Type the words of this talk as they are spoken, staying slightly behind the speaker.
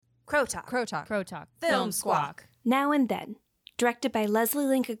Crow Talk. Crow Talk. Crow Talk. Film Squawk. Now and Then, directed by Leslie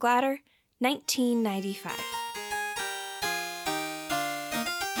Linka Glatter, 1995.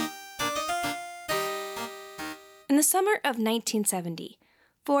 In the summer of 1970,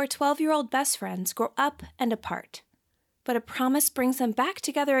 four 12-year-old best friends grow up and apart. But a promise brings them back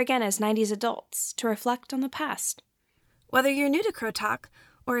together again as 90s adults to reflect on the past. Whether you're new to Crow Talk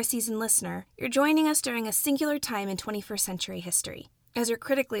or a seasoned listener, you're joining us during a singular time in 21st century history. As you're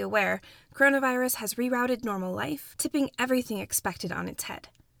critically aware, coronavirus has rerouted normal life, tipping everything expected on its head.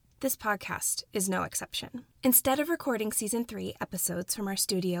 This podcast is no exception. Instead of recording Season 3 episodes from our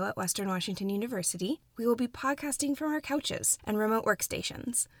studio at Western Washington University, we will be podcasting from our couches and remote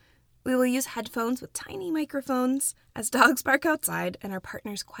workstations. We will use headphones with tiny microphones as dogs bark outside and our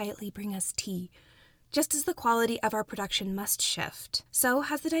partners quietly bring us tea. Just as the quality of our production must shift, so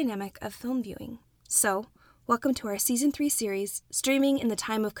has the dynamic of film viewing. So, welcome to our Season 3 series, streaming in the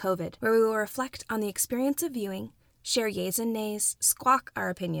time of COVID, where we will reflect on the experience of viewing, share yays and nays, squawk our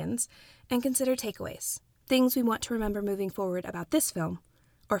opinions, and consider takeaways, things we want to remember moving forward about this film,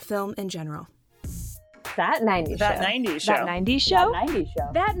 or film in general. That 90s show. That 90s show. That 90s show. That 90s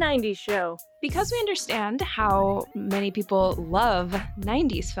show. That 90s show. Because we understand how many people love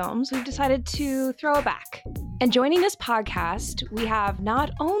 90s films, we've decided to throw it back. And joining this podcast, we have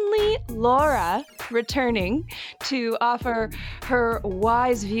not only Laura returning to offer her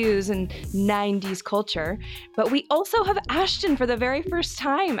wise views in 90s culture, but we also have Ashton for the very first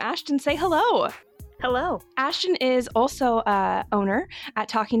time. Ashton, say hello. Hello. Ashton is also owner at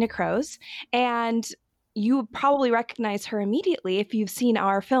Talking to Crows, and you would probably recognize her immediately if you've seen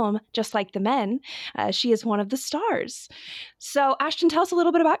our film, Just Like the Men. She is one of the stars. So, Ashton, tell us a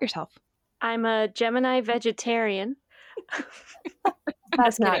little bit about yourself. I'm a Gemini vegetarian.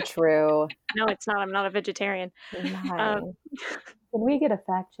 That's not true. No, it's not. I'm not a vegetarian. Can we get a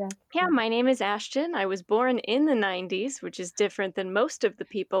fact check? Yeah, my name is Ashton. I was born in the 90s, which is different than most of the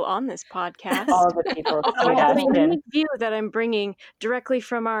people on this podcast. All of the people. I have a unique view that I'm bringing directly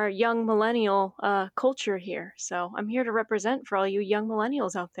from our young millennial culture here. So I'm here to represent for all you young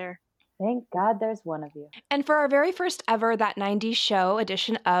millennials out there. Thank God there's one of you. And for our very first ever That 90s Show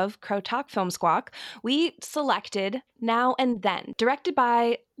edition of Crow Talk Film Squawk, we selected Now and Then, directed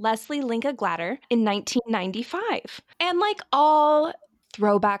by Leslie Linka Glatter in 1995. And like all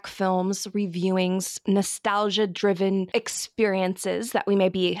throwback films, reviewings, nostalgia-driven experiences that we may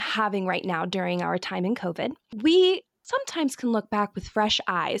be having right now during our time in COVID, we sometimes can look back with fresh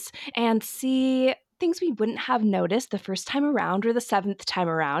eyes and see things we wouldn't have noticed the first time around or the seventh time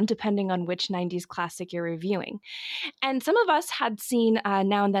around, depending on which 90s classic you're reviewing. And some of us had seen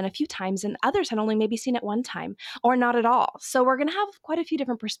Now and Then a few times, and others had only maybe seen it one time or not at all. So we're going to have quite a few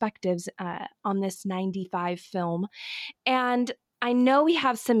different perspectives on this 95 film. And I know we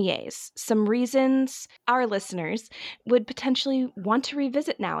have some yays, some reasons our listeners would potentially want to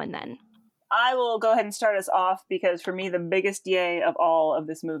revisit Now and Then. I will go ahead and start us off because for me, the biggest yay of all of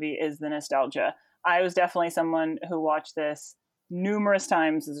this movie is the nostalgia. I was definitely someone who watched this numerous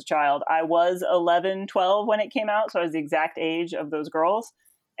times as a child. I was 11, 12 when it came out, so I was the exact age of those girls.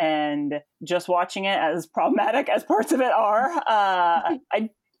 And just watching it, as problematic as parts of it are, I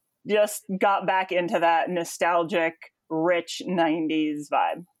just got back into that nostalgic, rich 90s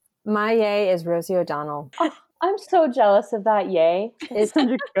vibe. My yay is Rosie O'Donnell. Oh, I'm so jealous of that yay. It's such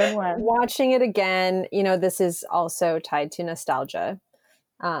a good one. Watching it again, this is also tied to nostalgia.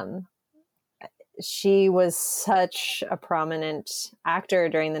 She was such a prominent actor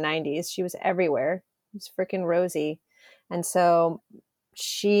during the 90s. She was everywhere. It was freaking Rosie. And so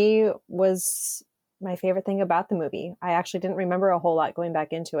she was my favorite thing about the movie. I actually didn't remember a whole lot going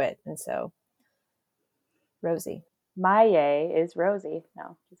back into it. And so Rosie. My yay is Rosie.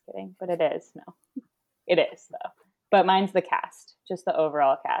 No, just kidding. But it is. No, it is though. But mine's the cast, just the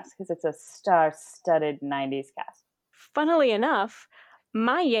overall cast, because it's a star-studded 90s cast. Funnily enough,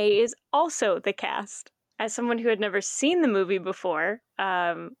 my yay is also the cast. As someone who had never seen the movie before,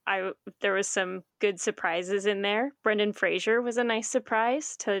 there was some good surprises in there. Brendan Fraser was a nice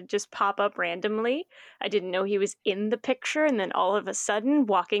surprise to just pop up randomly. I didn't know he was in the picture, and then all of a sudden,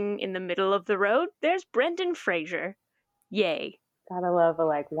 walking in the middle of the road, there's Brendan Fraser. Yay. Gotta love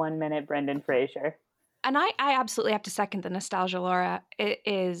a 1 minute Brendan Fraser. And I absolutely have to second the nostalgia, Laura. It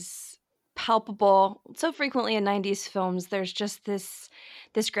is palpable. So frequently in 90s films, there's just this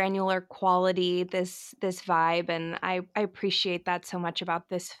granular quality, this vibe, and I appreciate that so much about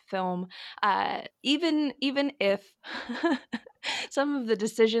this film. Even if Some of the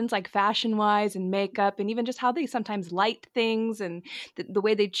decisions, like fashion-wise and makeup, and even just how they sometimes light things and the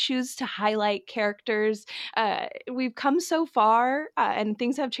way they choose to highlight characters. We've come so far, and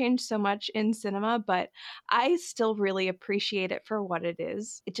things have changed so much in cinema, but I still really appreciate it for what it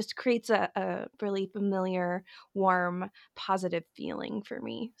is. It just creates a really familiar, warm, positive feeling for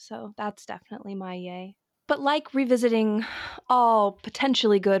me. So that's definitely my yay. But like revisiting all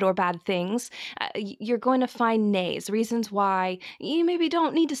potentially good or bad things, you're going to find nays, reasons why you maybe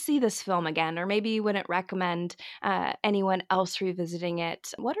don't need to see this film again, or maybe you wouldn't recommend anyone else revisiting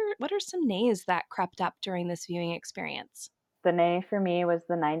it. What are some nays that crept up during this viewing experience? The nay for me was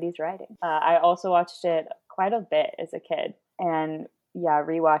the 90s writing. I also watched it quite a bit as a kid. And yeah,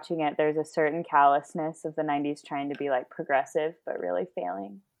 rewatching it, there's a certain callousness of the 90s trying to be like progressive, but really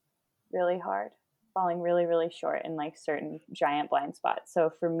failing really hard. Falling really, really short in like certain giant blind spots.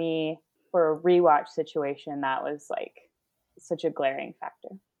 So for me, for a rewatch situation, that was like such a glaring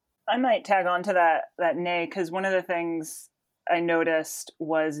factor. I might tag on to that nay, because one of the things I noticed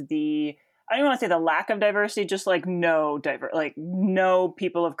was I don't want to say the lack of diversity, just like no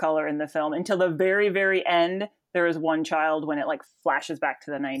people of color in the film until the very, very end. There is one child when it like flashes back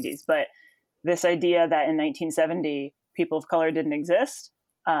to the 90s. But this idea that in 1970 people of color didn't exist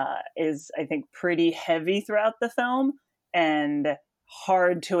is, I think, pretty heavy throughout the film and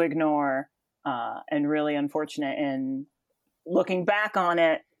hard to ignore, and really unfortunate in looking back on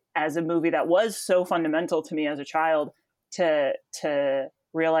it as a movie that was so fundamental to me as a child, to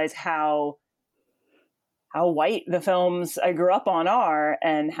realize how white the films I grew up on are,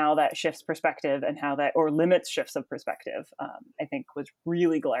 and how that shifts perspective and or limits shifts of perspective, I think was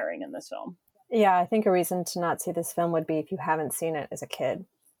really glaring in this film. Yeah, I think a reason to not see this film would be if you haven't seen it as a kid.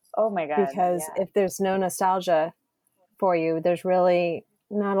 Oh my God. Because if there's no nostalgia for you, there's really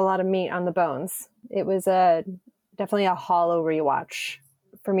not a lot of meat on the bones. It was definitely a hollow rewatch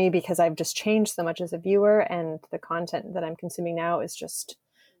for me, because I've just changed so much as a viewer, and the content that I'm consuming now is just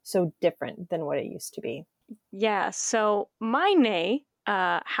so different than what it used to be. Yeah, so my nay,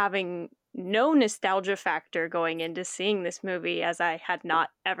 having no nostalgia factor going into seeing this movie, as I had not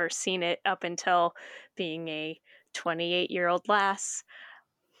ever seen it up until being a 28-year-old lass,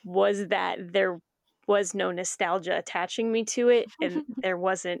 was that there was no nostalgia attaching me to it, and there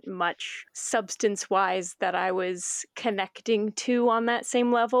wasn't much substance-wise that I was connecting to on that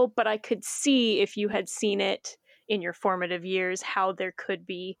same level, but I could see, if you had seen it in your formative years, how there could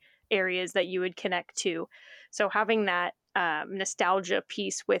be areas that you would connect to. So having that nostalgia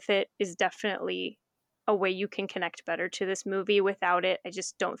piece with it is definitely a way you can connect better to this movie. Without it, I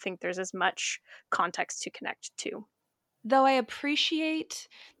just don't think there's as much context to connect to. Though I appreciate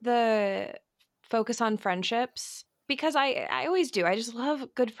the focus on friendships, because I always do. I just love a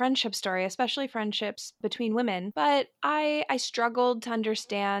good friendship story, especially friendships between women. But I struggled to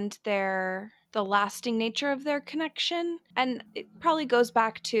understand the lasting nature of their connection. And it probably goes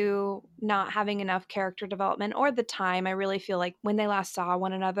back to not having enough character development or the time. I really feel like when they last saw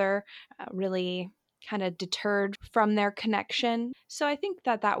one another, really kind of deterred from their connection. So I think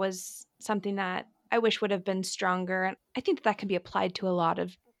that was something that I wish would have been stronger. And I think that can be applied to a lot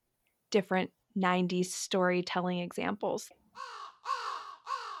of different 90s storytelling examples.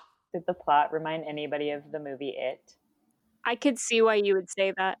 Did the plot remind anybody of the movie It? I could see why you would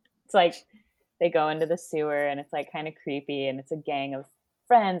say that. It's like they go into the sewer and it's like kind of creepy, and it's a gang of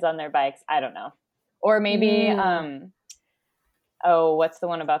friends on their bikes. I don't know. Or maybe, what's the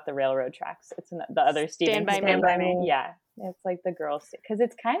one about the railroad tracks? It's the other Stephen Stand By Me. Yeah. It's like the girls, because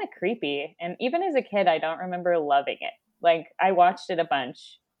it's kind of creepy. And even as a kid, I don't remember loving it. Like, I watched it a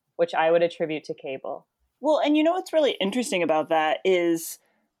bunch, which I would attribute to cable. Well, and you know what's really interesting about that is,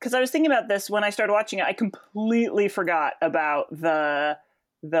 because I was thinking about this when I started watching it, I completely forgot about the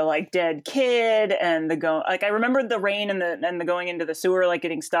like dead kid and I remembered the rain and the going into the sewer, like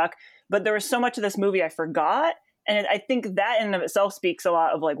getting stuck, but there was so much of this movie I forgot. And I think that in and of itself speaks a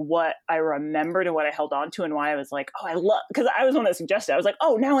lot of like what I remembered and what I held on to, and why I was like, because I was one that suggested, I was like,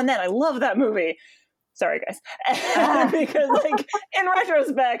 oh, now and then I love that movie. Sorry, guys. Because like in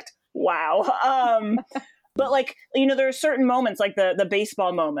retrospect, wow. But like, you know, there are certain moments, like the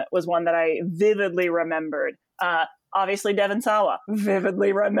baseball moment was one that I vividly remembered. Obviously Devon Sawa,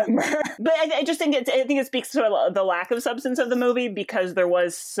 vividly remember. But I just think it speaks to the lack of substance of the movie, because there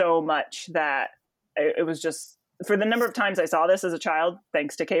was so much that it was just, for the number of times I saw this as a child,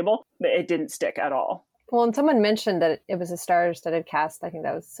 thanks to cable, it didn't stick at all. Well, and someone mentioned that it was a star-studded cast. I think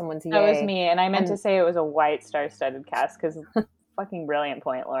that was someone's yay. That was me, and I meant to say it was a white star-studded cast, because fucking brilliant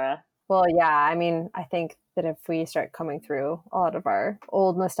point, Laura. Well, yeah, I mean, I think that if we start coming through a lot of our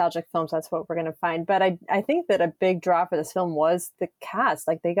old nostalgic films, that's what we're going to find. But I think that a big draw for this film was the cast.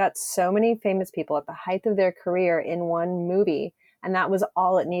 Like, they got so many famous people at the height of their career in one movie, and that was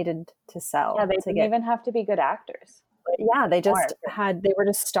all it needed to sell. Yeah, they didn't even have to be good actors. Yeah, they were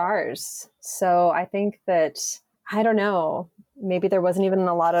just stars. So I think that, I don't know, maybe there wasn't even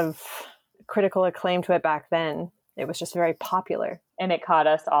a lot of critical acclaim to it back then. It was just very popular. And it caught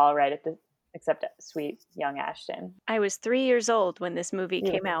us all right at except sweet young Ashton. I was 3 years old when this movie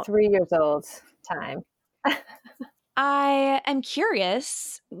came out. 3 years old time. I am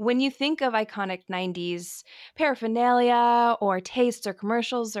curious, when you think of iconic 90s paraphernalia or tastes or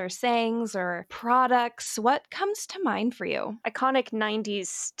commercials or sayings or products, what comes to mind for you? Iconic 90s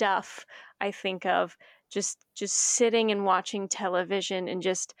stuff, I think of just sitting and watching television, and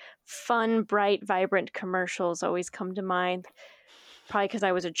just fun, bright, vibrant commercials always come to mind. Probably because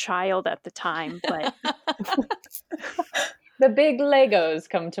I was a child at the time, but the big Legos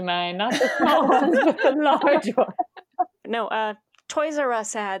come to mind, not the small ones, but the large ones. No, Toys R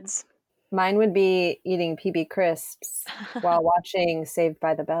Us ads. Mine would be eating PB Crisps while watching Saved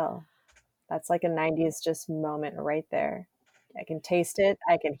by the Bell. That's like a 90s just moment right there. I can taste it.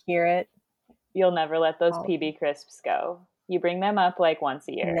 I can hear it. You'll never let those PB Crisps go. You bring them up like once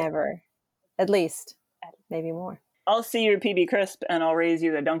a year. Never. At least. Maybe more. I'll see your PB Crisp and I'll raise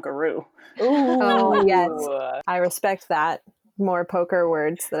you the Dunkaroo. Oh, yes. I respect that. More poker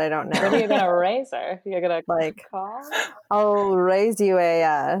words that I don't know. What are you going to raise her? You're going to call? I'll raise you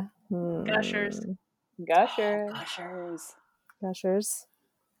a... Gushers. Gushers.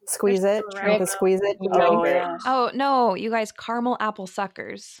 Squeeze it. Trying to squeeze it. Oh, no, you guys, caramel apple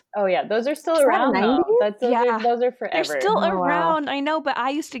suckers. Oh, yeah. Those are still around, though. Those are forever. They're still around. Wow. I know, but I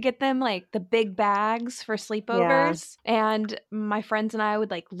used to get them, like, the big bags for sleepovers. Yeah. And my friends and I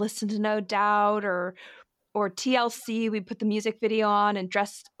would, like, listen to No Doubt or TLC. We'd put the music video on and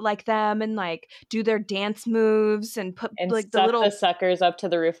dress like them and, like, do their dance moves and put, and like, the little... the suckers up to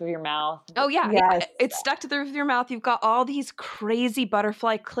the roof of your mouth. Oh, yeah. Yes. It's stuck to the roof of your mouth. You've got all these crazy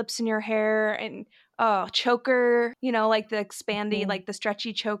butterfly clips in your hair and, choker, like the expandy, like the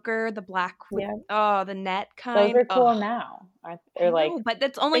stretchy choker, the black, the net kind. Those are cool now. They're like... but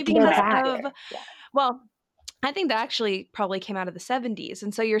that's only because of... Well... I think that actually probably came out of the 70s.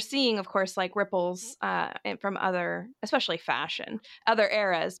 And so you're seeing, of course, like ripples from other, especially fashion, other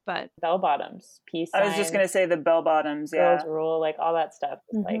eras, but... Bell bottoms, peace signs. I was just going to say the bell bottoms, Girls Rule, like all that stuff.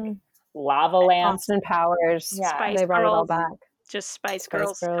 Like lava lamps. Austin Powers. Yeah, Spice they brought it all back. Just Spice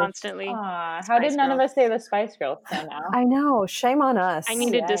Girls constantly. How did none of us say the Spice Girls till now? I know. Shame on us. I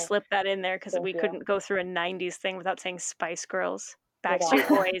needed to slip that in there because we couldn't go through a 90s thing without saying Spice Girls, Backstreet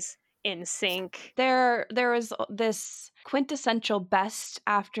Boys. NSYNC. There was this quintessential best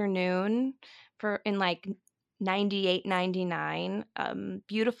afternoon in like 98, 99.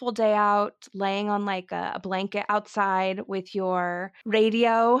 Beautiful day out, laying on like a blanket outside with your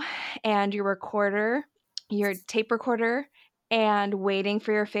radio and your recorder, your tape recorder, and waiting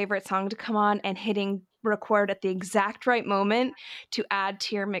for your favorite song to come on and hitting record at the exact right moment to add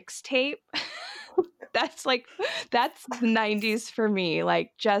to your mixtape. That's the 90s for me,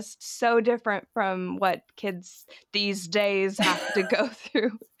 like just so different from what kids these days have to go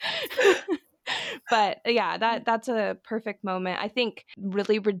through. But yeah, that's a perfect moment. I think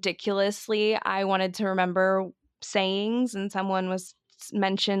really ridiculously, I wanted to remember sayings, and someone was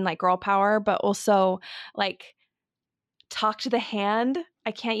mentioned like girl power, but also like talk to the hand.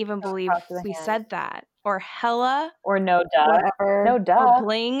 I can't even believe we said that. Or hella. Or no duh. Whatever. No duh. Or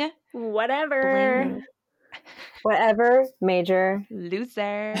bling. Whatever. Bling. Whatever. Major.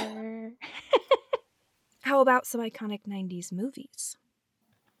 Loser. How about some iconic 90s movies?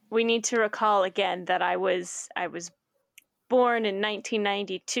 We need to recall again that I was born in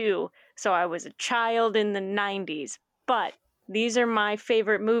 1992, so I was a child in the 90s. But these are my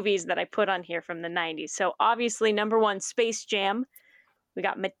favorite movies that I put on here from the 90s. So obviously, number one, Space Jam. We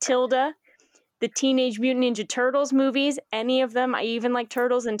got Matilda. The Teenage Mutant Ninja Turtles movies, any of them. I even like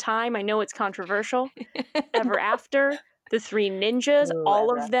Turtles in Time. I know it's controversial. Ever After, The Three Ninjas,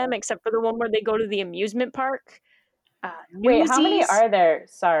 all of them except for the one where they go to the amusement park. Wait, how many are there?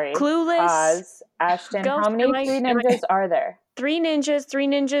 Sorry. Clueless. Pause. Ashton, how many Three Ninjas are there? Three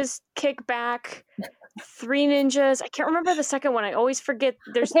Ninjas, Kick Back. Three Ninjas. I can't remember the second one. I always forget.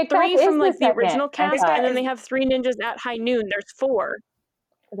 There's three from like the original cast, and then they have Three Ninjas at High Noon. There's four.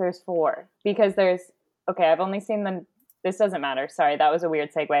 There's four because I've only seen them. This doesn't matter. Sorry, that was a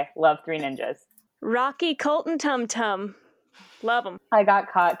weird segue. Love Three Ninjas. Rocky, Colt, and Tum Tum. Love them. I got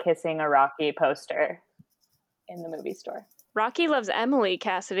caught kissing a Rocky poster in the movie store. Rocky Loves Emily,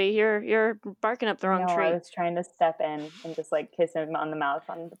 Cassidy. You're barking up the wrong No, tree. I was trying to step in and just like kiss him on the mouth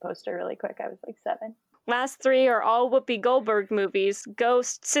on the poster really quick. I was like 7. Last 3 are all Whoopi Goldberg movies: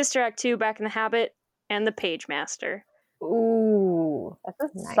 Ghost, Sister Act 2, Back in the Habit, and The Page Master. Ooh,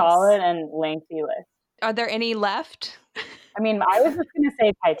 That's a nice. solid and lengthy list. Are there any left? I mean, I was just going to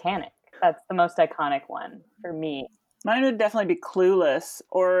say Titanic. That's the most iconic one for me. Mine would definitely be Clueless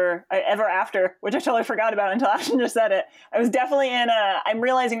or Ever After, which I totally forgot about until Ashton just said it. I was definitely I'm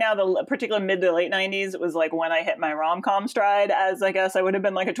realizing now the particular mid to late 90s was like when I hit my rom-com stride, as I guess I would have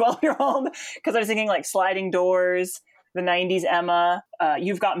been like a 12-year-old, because I was thinking like Sliding Doors, the 90s Emma,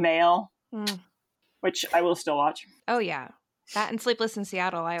 You've Got Mail, which I will still watch. Oh, yeah. That and Sleepless in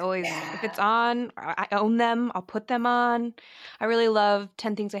Seattle. I always, if it's on, I own them. I'll put them on. I really love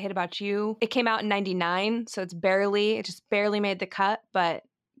 10 Things I Hate About You. It came out in 99, so it just barely made the cut, but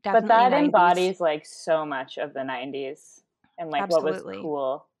definitely But that 90s. embodies like so much of the 90s and like Absolutely. what was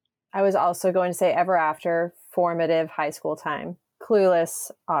cool. I was also going to say Ever After, formative high school time.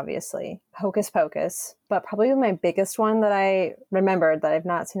 Clueless, obviously. Hocus Pocus. But probably my biggest one that I remembered that I've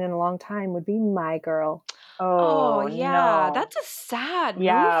not seen in a long time would be My Girl. Oh, yeah. No. That's a sad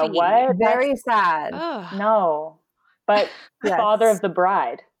Yeah, movie. what? Very sad. Ugh. No. But Yes. Father of the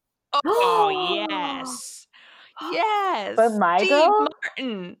Bride. Oh, yes. Yes. But My Steve Girl?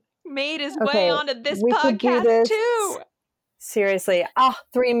 Martin made his Okay, way onto this we could do podcast, this. too. Seriously.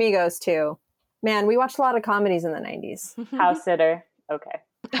 Three Amigos too. Man, we watched a lot of comedies in the 90s. House Sitter. Okay.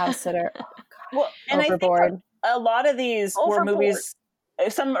 House Sitter. Oh, Well, and Overboard. I think a lot of these were movies,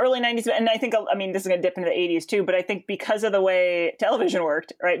 some early 90s, and I think, I mean, this is going to dip into the 80s too, but I think because of the way television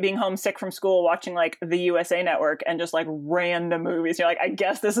worked, right, being homesick from school, watching like the USA Network and just like random movies, you're like, I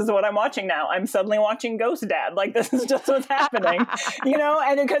guess this is what I'm watching now. I'm suddenly watching Ghost Dad. Like, this is just what's happening, you know?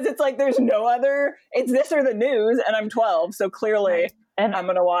 And because it's like, there's no other, it's this or the news, and I'm 12, so clearly... Right. And I'm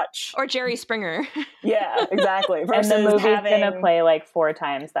gonna watch, or Jerry Springer. Yeah, exactly. Versus and the movie's having... gonna play like 4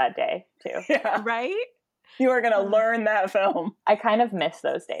 times that day too. Yeah, Right? you are gonna learn that film. I kind of miss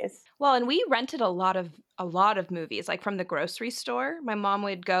those days. Well, and we rented a lot of movies, like from the grocery store. My mom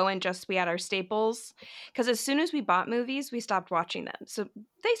would go and we had our staples, because as soon as we bought movies, we stopped watching them. So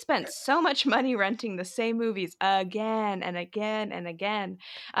they spent so much money renting the same movies again and again and again.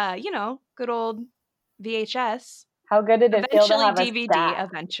 Good old VHS. How good did it feel to have DVD, a stack?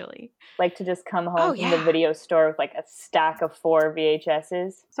 Eventually. Like to just come home from the video store with like a stack of 4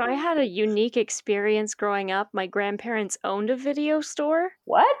 VHSs. So I had a unique experience growing up. My grandparents owned a video store.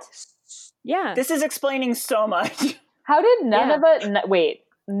 What? Yeah. This is explaining so much. How did none of it... wait,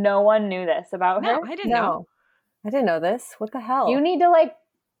 no one knew this about her? No, I didn't know. I didn't know this. What the hell? You need to like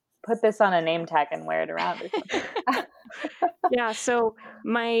put this on a name tag and wear it around or something. Yeah, so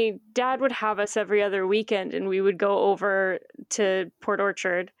my dad would have us every other weekend, and we would go over to Port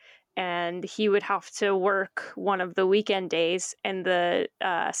Orchard, and he would have to work one of the weekend days, and the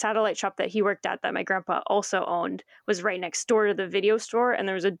satellite shop that he worked at that my grandpa also owned was right next door to the video store, and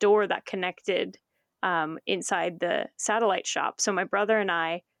there was a door that connected inside the satellite shop. So my brother and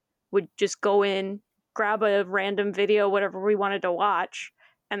I would just go in, grab a random video, whatever we wanted to watch,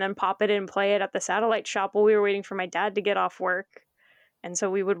 and then pop it in and play it at the satellite shop while we were waiting for my dad to get off work. And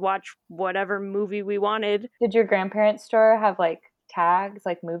so we would watch whatever movie we wanted. Did your grandparents' store have like tags,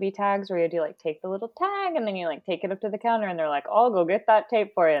 like movie tags, where you do like take the little tag and then you like take it up to the counter and they're like, I'll go get that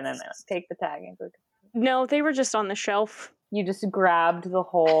tape for you. And then they like, take the tag and go. No, they were just on the shelf. You just grabbed the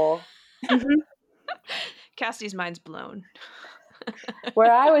whole... Cassie's mind's blown.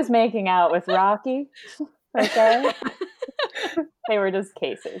 Where I was making out with Rocky, okay? They were just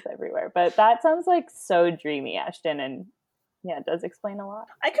cases everywhere. But that sounds like so dreamy, Ashton, and yeah, it does explain a lot.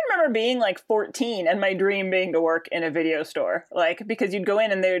 I can remember being like 14 and my dream being to work in a video store. Like, because you'd go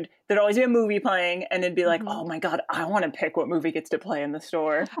in and there'd always be a movie playing and it'd be like, oh my God, I want to pick what movie gets to play in the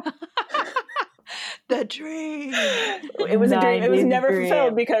store. The dream. It was a dream. It was never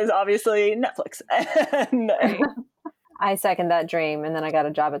fulfilled because obviously Netflix. And, I second that dream, and then I got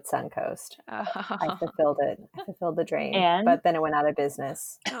a job at Suncoast. I fulfilled it. I fulfilled the dream. But then it went out of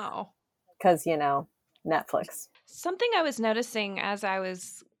business. Oh. Because, Netflix. Something I was noticing as I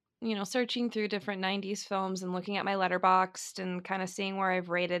was, searching through different 90s films and looking at my Letterboxd and kind of seeing where I've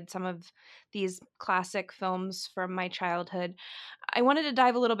rated some of these classic films from my childhood, I wanted to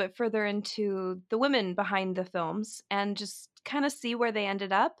dive a little bit further into the women behind the films and just kind of see where they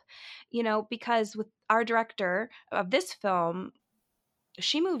ended up, because with our director of this film,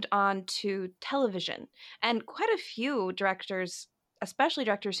 she moved on to television, and quite a few directors, especially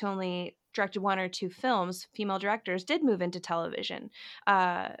directors who only directed 1 or 2 films, female directors did move into television,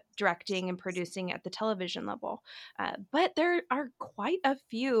 directing and producing at the television level. But there are quite a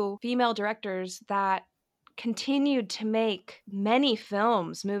few female directors that continued to make many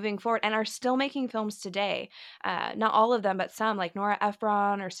films moving forward and are still making films today. Not all of them, but some, like Nora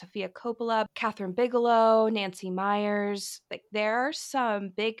Ephron or Sofia Coppola, Catherine Bigelow, Nancy Meyers. Like, there are some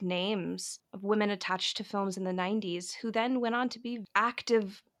big names of women attached to films in the 90s who then went on to be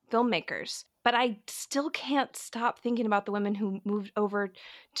active filmmakers. But I still can't stop thinking about the women who moved over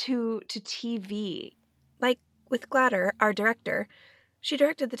to TV. Like with Glatter, our director, she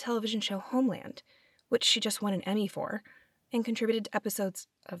directed the television show Homeland, which she just won an Emmy for, and contributed to episodes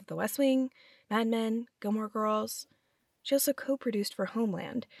of The West Wing, Mad Men, Gilmore Girls. She also co-produced for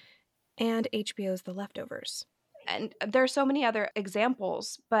Homeland and HBO's The Leftovers. And there are so many other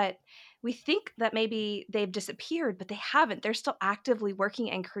examples, but we think that maybe they've disappeared, but they haven't. They're still actively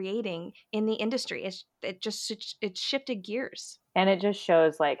working and creating in the industry. It shifted gears. And it just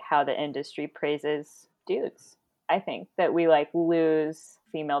shows like how the industry praises dudes. I think that we like lose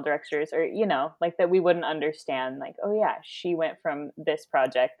female directors, or, you know, like that we wouldn't understand, like, oh yeah, she went from this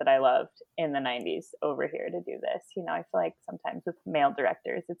project that I loved in the 90s over here to do this. You know, I feel like sometimes with male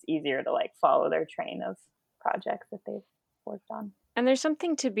directors, it's easier to like follow their train of projects that they've worked on. And there's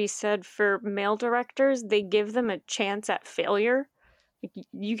something to be said for male directors. They give them a chance at failure.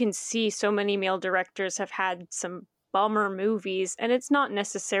 You can see so many male directors have had some bummer movies, and it's not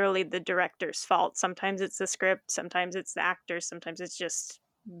necessarily the director's fault. Sometimes it's the script, sometimes it's the actors, sometimes it's just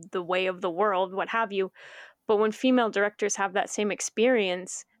the way of the world, what have you. But when female directors have that same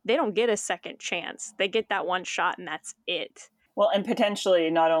experience, they don't get a second chance. They get that one shot and that's it. Well, and potentially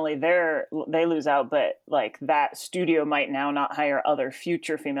not only they lose out, but like that studio might now not hire other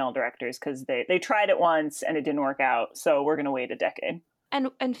future female directors because they tried it once and it didn't work out. So we're going to wait a decade.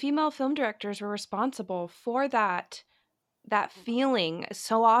 And female film directors were responsible for that feeling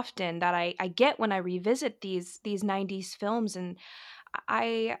so often that I get when I revisit these 90s films, and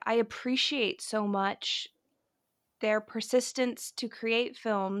I appreciate so much their persistence to create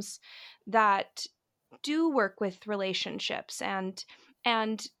films that do work with relationships and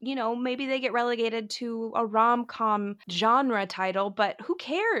you know, maybe they get relegated to a rom-com genre title, but who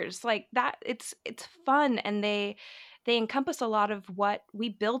cares? Like that, it's fun, and they encompass a lot of what we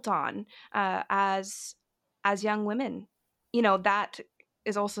built on as young women. You know, that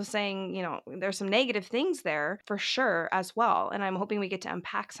is also saying, you know, there's some negative things there for sure as well, and I'm hoping we get to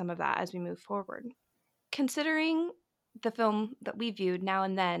unpack some of that as we move forward. Considering the film that we viewed Now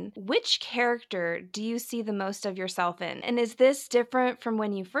and Then, which character do you see the most of yourself in? And is this different from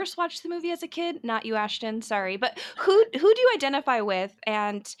when you first watched the movie as a kid? Not you, Ashton, sorry, but who do you identify with,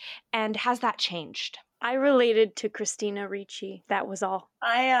 and has that changed? I related to Christina Ricci. That was all.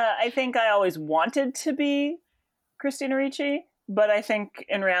 I think I always wanted to be Christina Ricci, but I think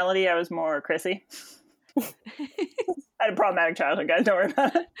in reality I was more Chrissy. I had a problematic childhood, guys. Don't worry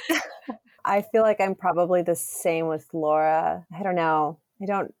about it. I feel like I'm probably the same with Laura. I don't know.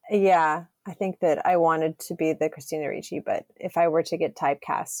 I think that I wanted to be the Christina Ricci, but if I were to get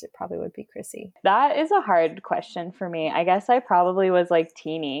typecast, it probably would be Chrissy. That is a hard question for me. I guess I probably was like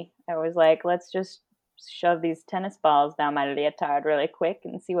teeny. I was like, let's just shove these tennis balls down my leotard really quick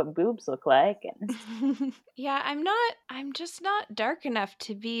and see what boobs look like. And yeah, I'm just not dark enough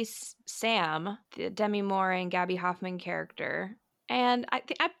to be Sam, the Demi Moore and Gabby Hoffman character. And I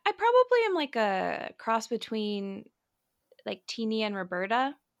probably am like a cross between like Teenie and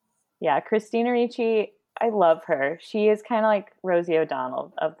Roberta. Yeah, Christina Ricci, I love her. She is kind of like Rosie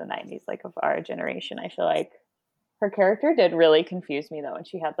O'Donnell of the 90s, like of our generation. I feel like her character did really confuse me though, when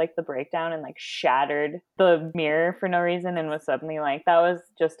she had like the breakdown and like shattered the mirror for no reason and was suddenly like, that was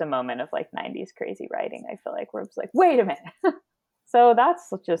just a moment of like 90s crazy writing. I feel like where it's like, wait a minute. So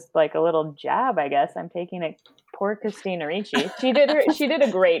that's just like a little jab, I guess. I'm taking it. Poor Christina Ricci. She did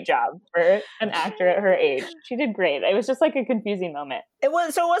a great job for an actor at her age. She did great. It was just like a confusing moment. It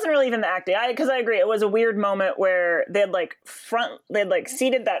wasn't really even the acting. Because I agree, it was a weird moment where they'd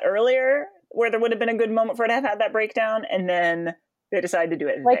seeded that earlier, where there would have been a good moment for her to have had that breakdown, and then they decided to do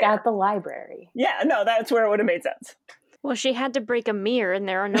it like there. At the library. Yeah, no, that's where it would have made sense. Well, she had to break a mirror, and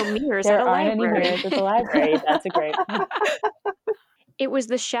there are no mirrors There at a aren't library. any mirrors at the library. That's a great point. It was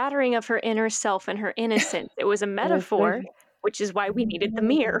the shattering of her inner self and her innocence. It was a metaphor, which is why we needed the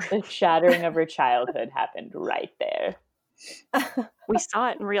mirror. The shattering of her childhood happened right there. We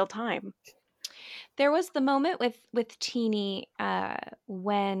saw it in real time. There was the moment with Teenie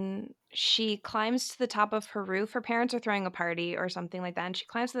when she climbs to the top of her roof. Her parents are throwing a party or something like that, and she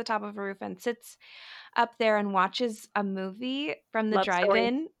climbs to the top of her roof and sits up there and watches a movie from the Love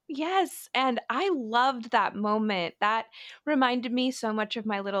drive-in. Yes, and I loved that moment. That reminded me so much of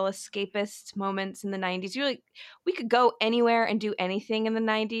my little escapist moments in the 90s. You're like, we could go anywhere and do anything in the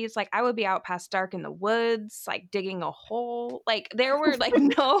 90s. Like, I would be out past dark in the woods, like digging a hole. Like, there were like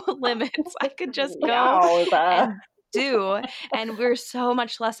no limits. I could just go and do. And we're so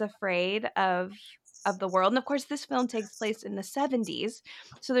much less afraid of the world. And of course, this film takes place in the 70s.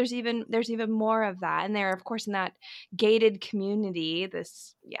 So there's even more of that. And they're, of course, in that gated community.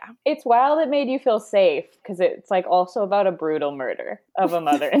 It's wild it made you feel safe because it's like also about a brutal murder of a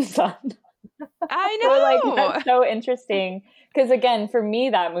mother and son. I know. So like that's so interesting because again, for me,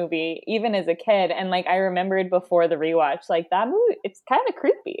 that movie, even as a kid, and like I remembered before the rewatch, like that movie, it's kind of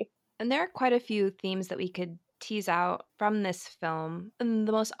creepy. And there are quite a few themes that we could tease out from this film. And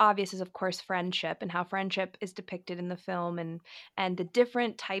the most obvious is, of course, friendship and how friendship is depicted in the film, and the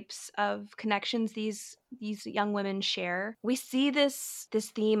different types of connections these young women share. We see this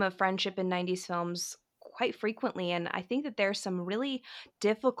theme of friendship in 90s films quite frequently, and I think that there's some really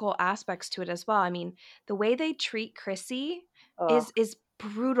difficult aspects to it as well. I mean, the way they treat Chrissy is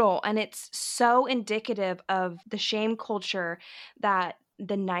brutal, and it's so indicative of the shame culture that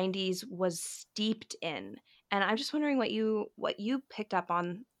the 90s was steeped in. And I'm just wondering what you picked up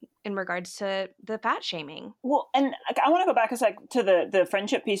on in regards to the fat shaming. Well, and I want to go back a sec to the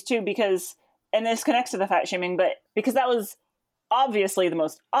friendship piece too, because, and this connects to the fat shaming, but because that was obviously the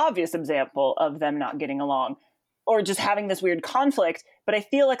most obvious example of them not getting along or just having this weird conflict. But I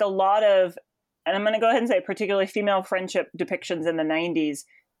feel like a lot of, and I'm going to go ahead and say particularly female friendship depictions in the 90s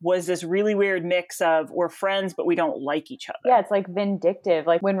was this really weird mix of we're friends, but we don't like each other. Yeah, it's like vindictive.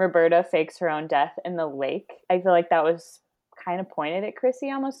 Like when Roberta fakes her own death in the lake, I feel like that was kind of pointed at Chrissy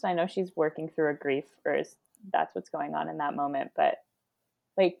almost. I know she's working through a grief, or that's what's going on in that moment. But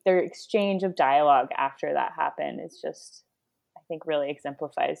like their exchange of dialogue after that happened is just, I think, really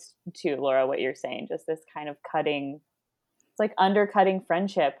exemplifies too, Laura, what you're saying. Just this kind of cutting, it's like undercutting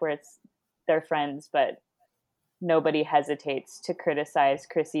friendship where it's they're friends, but nobody hesitates to criticize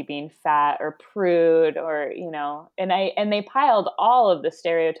Chrissy being fat or prude or, you know, and they piled all of the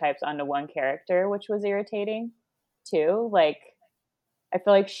stereotypes onto one character, which was irritating too. Like, I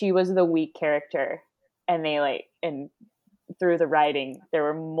feel like she was the weak character, and and through the writing, there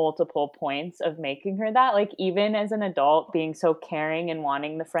were multiple points of making her that. Like, even as an adult, being so caring and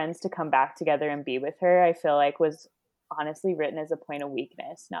wanting the friends to come back together and be with her, I feel like was honestly written as a point of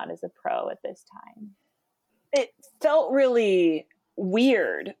weakness, not as a pro at this time. It felt really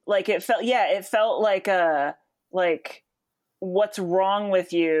weird. Like it felt like what's wrong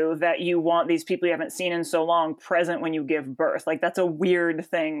with you that you want these people you haven't seen in so long present when you give birth? Like that's a weird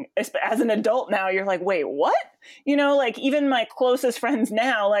thing. As an adult now, you're like, wait, what? You know, like even my closest friends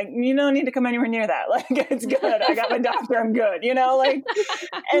now, like, you don't need to come anywhere near that. Like it's good. I got my doctor. I'm good. You know, like,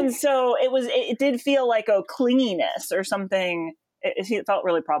 and so it did feel like a clinginess or something. It felt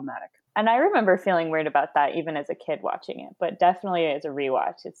really problematic. And I remember feeling weird about that even as a kid watching it, but definitely as a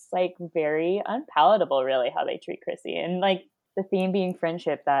rewatch, it's like very unpalatable really how they treat Chrissy. And like the theme being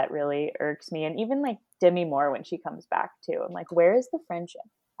friendship, that really irks me. And even like Demi Moore when she comes back too, I'm like, where is the friendship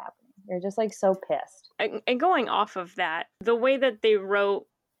happening? You're just like so pissed. And going off of that, the way that they wrote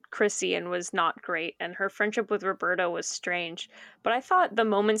Chrissy in was not great, and her friendship with Roberta was strange. But I thought the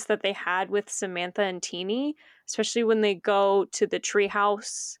moments that they had with Samantha and Teenie, especially when they go to the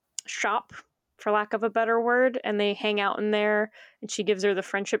treehouse shop, for lack of a better word, and they hang out in there and she gives her the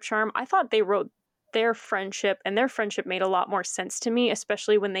friendship charm, I thought they wrote their friendship, and their friendship made a lot more sense to me,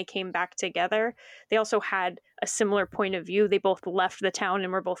 especially when they came back together. They also had a similar point of view. They both left the town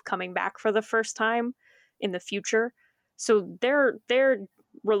and were both coming back for the first time in the future. So their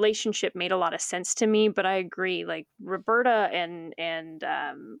relationship made a lot of sense to me. But I agree, like Roberta and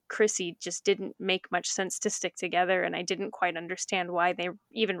Chrissy just didn't make much sense to stick together, and I didn't quite understand why they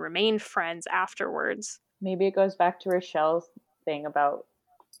even remained friends afterwards. Maybe it goes back to Rochelle's thing about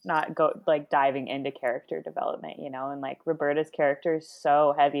not diving into character development, you know, and like Roberta's character is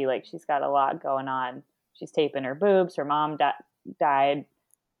so heavy, like she's got a lot going on. She's taping her boobs, her mom died,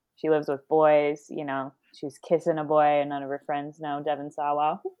 she lives with boys, you know, she's kissing a boy and none of her friends know, Devon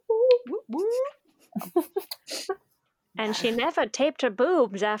Sawa. And she never taped her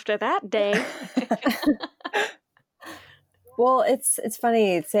boobs after that day. Well, it's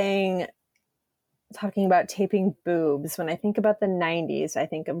funny talking about taping boobs. When I think about the 90s, I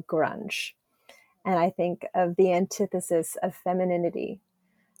think of grunge, and I think of the antithesis of femininity.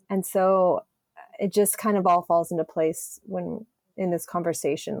 And so it just kind of all falls into place when in this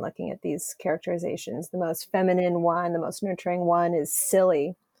conversation, looking at these characterizations. The most feminine one, the most nurturing one is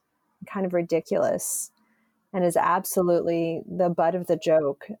silly, kind of ridiculous. and is absolutely the butt of the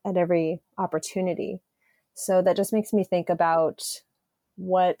joke at every opportunity. So that just makes me think about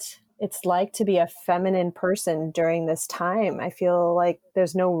what it's like to be a feminine person during this time. I feel like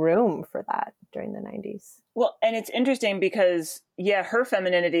there's no room for that during the 90s. Well, and it's interesting because, yeah, her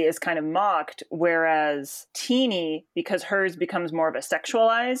femininity is kind of mocked, whereas Teenie, because hers becomes more of a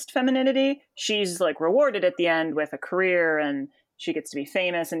sexualized femininity, she's like rewarded at the end with a career, and she gets to be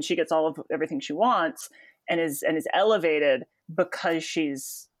famous, and she gets all of everything she wants, and is elevated because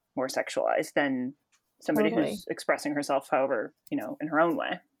she's more sexualized than somebody who's expressing herself, however, you know, in her own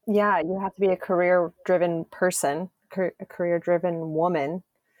way. Yeah, you have to be a career-driven person, a career-driven woman,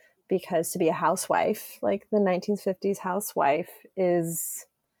 because to be a housewife, like the 1950s housewife, is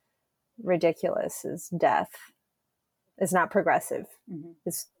ridiculous, is death, is not progressive,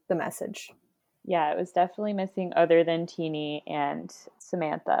 is the message. Yeah, it was definitely missing, other than Teenie and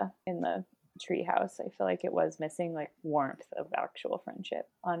Samantha in the treehouse. I feel like it was missing like warmth of actual friendship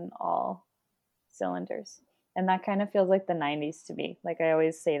on all cylinders. And that kind of feels like the 90s to me. Like I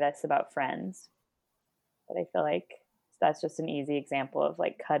always say this about Friends, but I feel like that's just an easy example of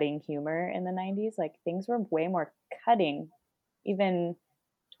like cutting humor in the 90s. Like things were way more cutting, even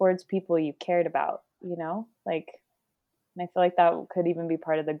towards people you cared about, you know? Like, and I feel like that could even be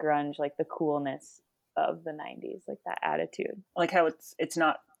part of the grunge, like the coolness of the 90s, like that attitude. Like how it's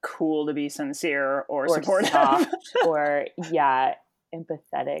not cool to be sincere or supportive. Soft or, yeah,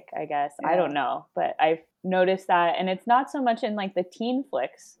 empathetic, I guess. Yeah. I don't know. But I've noticed that. And it's not so much in like the teen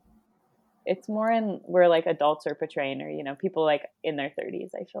flicks. It's more in where like adults are portraying, or, you know, people like in their 30s,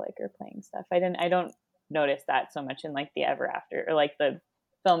 I feel like, are playing stuff. I don't notice that so much in like the Ever After, or like the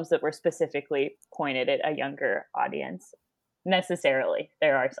films that were specifically pointed at a younger audience necessarily.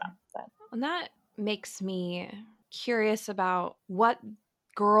 There are some. But. And that makes me curious about what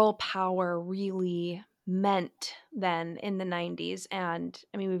girl power really meant then in the 90s. And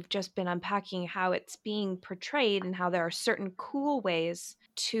I mean, we've just been unpacking how it's being portrayed and how there are certain cool ways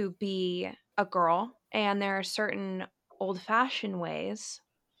to be a girl, and there are certain old-fashioned ways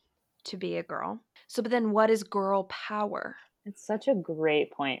to be a girl. So, but then what is girl power? It's such a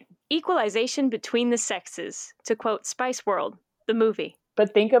great point. Equalization between the sexes, to quote Spice World, the movie.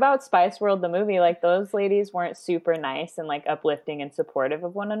 But think about Spice World, the movie. Like, those ladies weren't super nice and like uplifting and supportive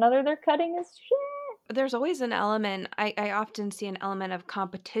of one another. They're cutting as shit. There's always an element, I often see an element of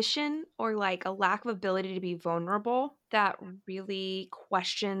competition, or like a lack of ability to be vulnerable, that really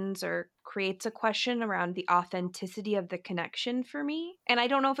questions or creates a question around the authenticity of the connection for me. And I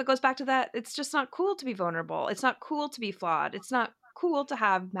don't know if it goes back to that. It's just not cool to be vulnerable. It's not cool to be flawed. It's not cool to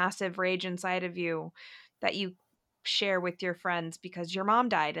have massive rage inside of you that you share with your friends because your mom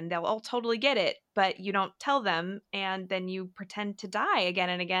died, and they'll all totally get it, but you don't tell them, and then you pretend to die again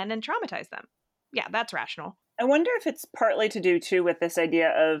and again and traumatize them. Yeah, that's rational. I wonder if it's partly to do too with this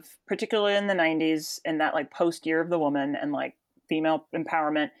idea of, particularly in the 90s, and that like post Year of the Woman and like female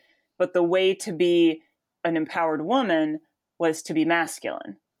empowerment, but the way to be an empowered woman was to be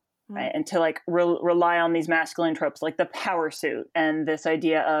masculine, right? And to like rely on these masculine tropes, like the power suit and this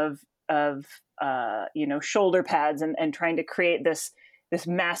idea of you know, shoulder pads, and trying to create this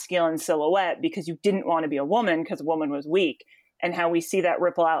masculine silhouette because you didn't want to be a woman because a woman was weak. And how we see that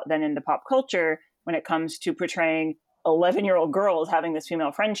ripple out then into pop culture when it comes to portraying 11-year-old girls having this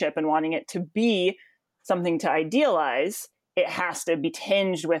female friendship and wanting it to be something to idealize. It has to be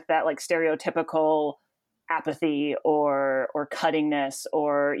tinged with that like stereotypical apathy or cuttingness,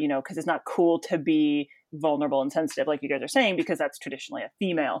 or, you know, because it's not cool to be vulnerable and sensitive, like you guys are saying, because that's traditionally a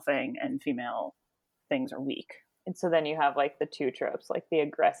female thing, and female things are weak. And so then you have like the two tropes, like the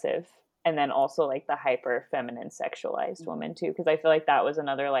aggressive, and then also like the hyper feminine sexualized woman too, because I feel like that was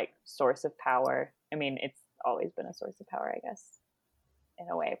another like source of power. I mean, it's always been a source of power, I guess, in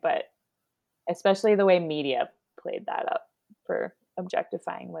a way, but especially the way media played that up for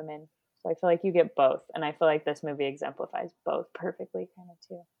objectifying women. So I feel like you get both, and I feel like this movie exemplifies both perfectly kind of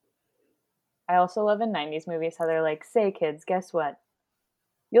too. I also love in 90s movies how they're like, say kids, guess what?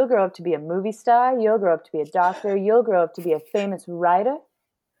 You'll grow up to be a movie star, you'll grow up to be a doctor, you'll grow up to be a famous writer,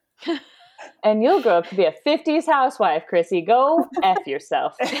 and you'll grow up to be a 50s housewife, Chrissy. Go F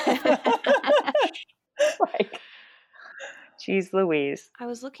yourself. Like, geez Louise. I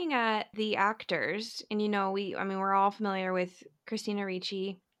was looking at the actors, and, you know, we're all familiar with Christina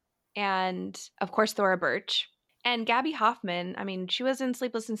Ricci and, of course, Thora Birch. And Gabby Hoffman, I mean, she was in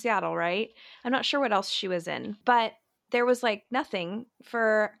Sleepless in Seattle, right? I'm not sure what else she was in, but there was like nothing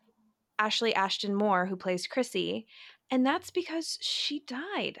for Ashley Ashton Moore, who plays Chrissy, and that's because she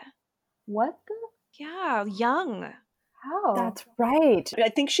died. What the? Yeah, young. How? That's right. I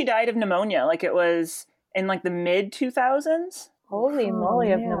think she died of pneumonia. Like, it was in like the mid 2000s. Holy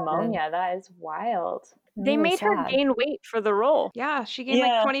moly of man. pneumonia. That is wild. They Really made her sad. gain weight for the role. Yeah, she gained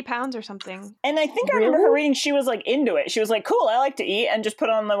Yeah. like 20 pounds or something. And I think I remember her reading she was like into it. She was like, cool, I like to eat, and just put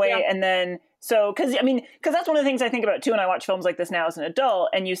on the weight. Yeah. And then, so, because that's one of the things I think about too when I watch films like this now as an adult,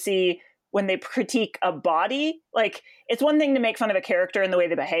 and you see when they critique a body, like, it's one thing to make fun of a character and the way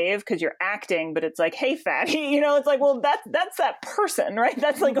they behave because you're acting, but it's like, hey, fatty, it's like, well, that's that person, right?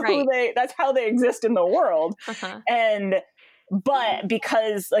 That's like that's how they exist in the world. But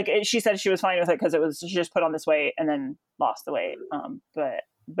because, like, she said she was fine with it because she just put on this weight and then lost the weight.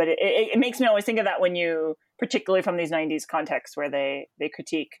 But it makes me always think of that when you, particularly from these 90s contexts where they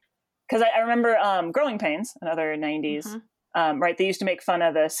critique. Because I remember Growing Pains, another 90s, right? They used to make fun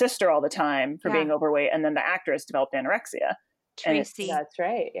of the sister all the time for being overweight, and then the actress developed anorexia. Tracy. That's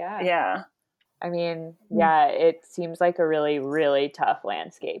right, yeah. Yeah. I mean, yeah, it seems like a really, really tough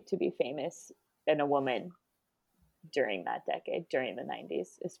landscape to be famous and a woman during that decade, during the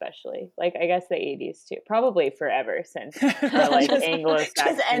 90s especially. Like, I guess the 80s too. Probably forever, since the like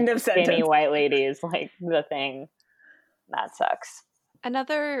Anglo-Saxon skinny white lady is like the thing. That sucks.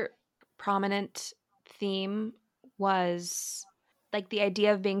 Another prominent theme was like the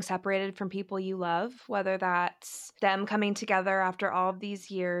idea of being separated from people you love, whether that's them coming together after all of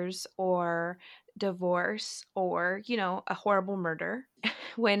these years or divorce or, a horrible murder.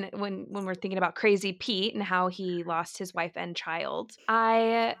 when we're thinking about Crazy Pete and how he lost his wife and child,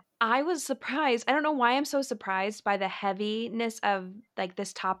 I was surprised. I don't know why I'm so surprised by the heaviness of like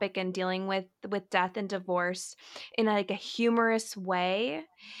this topic and dealing with death and divorce in like a humorous way.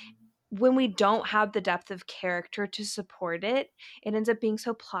 When we don't have the depth of character to support it, it ends up being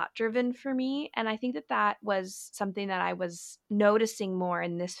so plot driven for me. And I think that was something that I was noticing more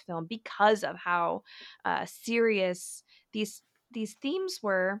in this film because of how serious these themes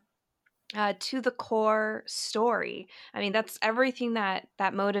were to the core story. I mean, that's everything that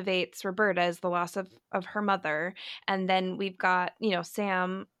motivates Roberta is the loss of her mother. And then we've got,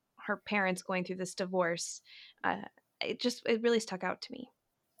 Sam, her parents going through this divorce. It really stuck out to me.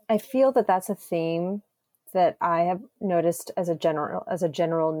 I feel that that's a theme that I have noticed as a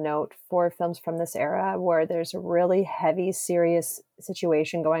general note for films from this era, where there's a really heavy, serious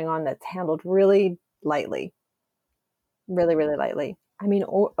situation going on that's handled really lightly. Really, really lightly. I mean,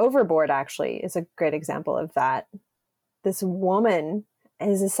 Overboard actually is a great example of that. This woman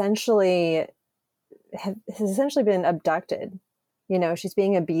has essentially been abducted. She's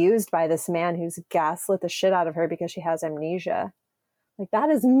being abused by this man who's gaslit the shit out of her because she has amnesia. Like, that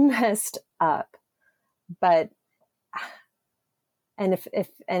is messed up. But, and if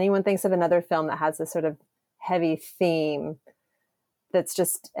anyone thinks of another film that has this sort of heavy theme that's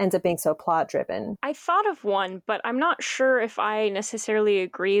just ends up being so plot driven. I thought of one, but I'm not sure if I necessarily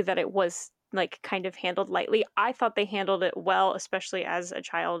agree that it was like kind of handled lightly. I thought they handled it well, especially as a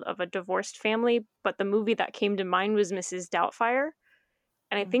child of a divorced family. But the movie that came to mind was Mrs. Doubtfire.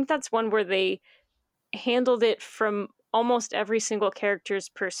 And I think that's one where they handled it from almost every single character's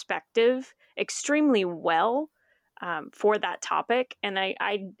perspective extremely well for that topic. And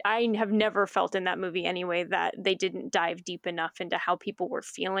I have never felt in that movie anyway that they didn't dive deep enough into how people were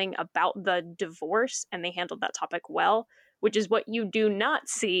feeling about the divorce, and they handled that topic well, which is what you do not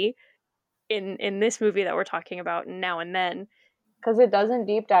see in this movie that we're talking about Now and Then. Because it doesn't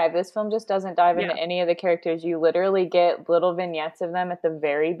deep dive. This film just doesn't dive into any of the characters. You literally get little vignettes of them at the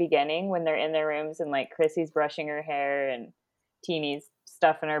very beginning when they're in their rooms and like Chrissy's brushing her hair and Teeny's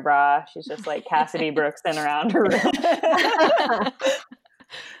stuff in her bra. She's just like Cassidy Brookson around her room.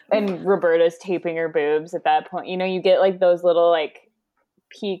 And Roberta's taping her boobs at that point. You get like those little like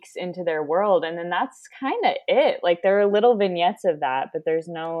peeks into their world, and then that's kind of it. Like, there are little vignettes of that, but there's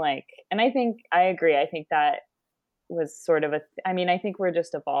no like, and I agree. I think that was sort of I think we're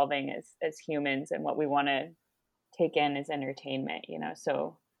just evolving as humans, and what we want to take in is entertainment,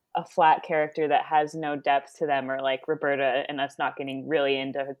 so a flat character that has no depth to them, or like Roberta and us not getting really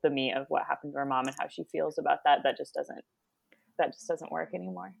into the meat of what happened to her mom and how she feels about that just doesn't work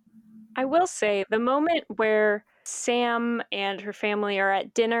anymore. I will say the moment where Sam and her family are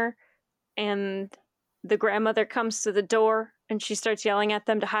at dinner and the grandmother comes to the door and she starts yelling at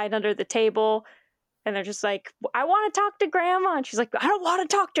them to hide under the table. And they're just like, I want to talk to Grandma. And she's like, I don't want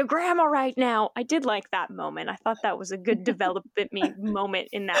to talk to Grandma right now. I did like that moment. I thought that was a good development moment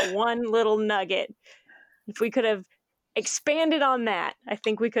in that one little nugget. If we could have expanded on that, I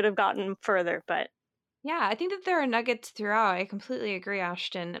think we could have gotten further. But yeah, I think that there are nuggets throughout. I completely agree,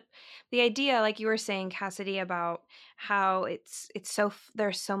 Ashton. The idea, like you were saying, Cassidy, about how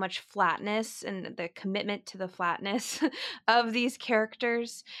there's so much flatness and the commitment to the flatness of these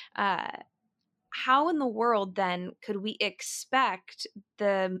characters. how in the world then could we expect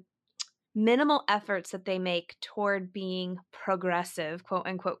the minimal efforts that they make toward being progressive, quote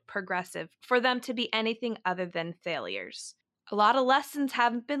unquote progressive, for them to be anything other than failures? A lot of lessons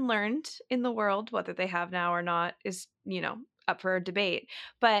haven't been learned in the world. Whether they have now or not is, up for a debate.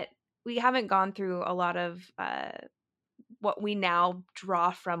 But we haven't gone through a lot of what we now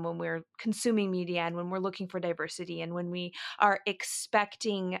draw from when we're consuming media and when we're looking for diversity and when we are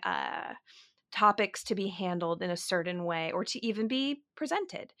expecting topics to be handled in a certain way or to even be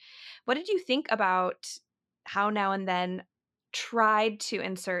presented. What did you think about how Now and Then tried to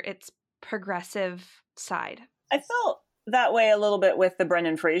insert its progressive side? I felt that way a little bit with the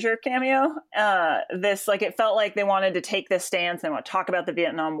Brendan Fraser cameo. It felt like they wanted to take this stance. They want to talk about the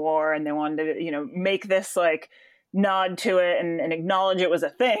Vietnam War, and they wanted to, make this nod to it and acknowledge it was a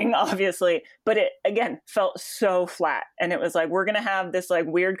thing, obviously. But it, again, felt so flat. And it was like, we're going to have this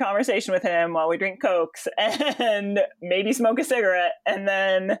weird conversation with him while we drink Cokes and maybe smoke a cigarette. And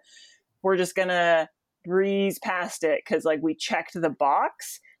then we're just going to breeze past it because we checked the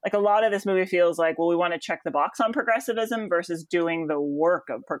box. A lot of this movie feels like, well, we want to check the box on progressivism versus doing the work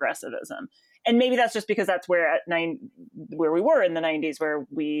of progressivism. And maybe that's just because that's where we were in the 90s, where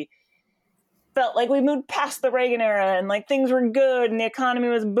we felt like we moved past the Reagan era and things were good and the economy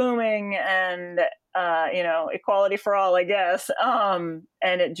was booming and, equality for all, I guess. And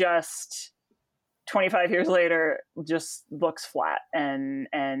it just 25 years later just looks flat and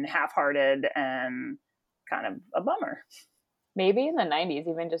half-hearted and kind of a bummer. Maybe in the 90s,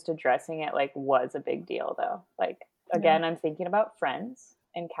 even just addressing it was a big deal though. Again, I'm thinking about Friends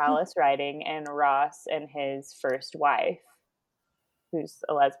and Callous Riding and Ross and his first wife, who's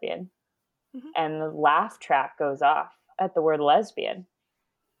a lesbian. Mm-hmm. And the laugh track goes off at the word lesbian,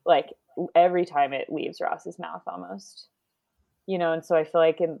 every time it leaves Ross's mouth almost, and so I feel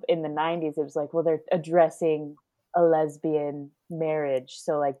like in the 90s, it was well, they're addressing a lesbian marriage.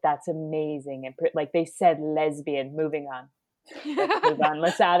 So that's amazing. And they said lesbian, moving on. Let's move on.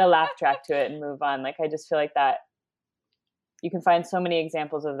 Let's add a laugh track to it and move on. I just feel like that you can find so many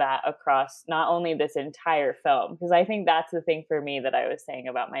examples of that across not only this entire film, because I think that's the thing for me that I was saying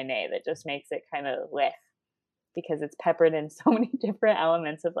about My Nay that just makes it kind of lift, because it's peppered in so many different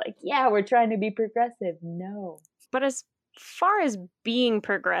elements of we're trying to be progressive. No. But as far as being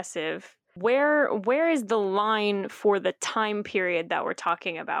progressive, where is the line for the time period that we're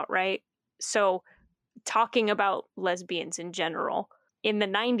talking about, right? So talking about lesbians in general in the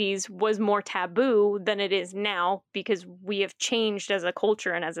 90s was more taboo than it is now, because we have changed as a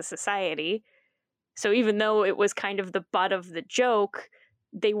culture and as a society. So even though it was kind of the butt of the joke,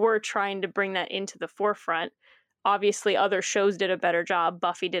 they were trying to bring that into the forefront. Obviously, other shows did a better job.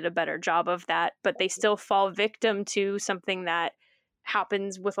 Buffy did a better job of that, but they still fall victim to something that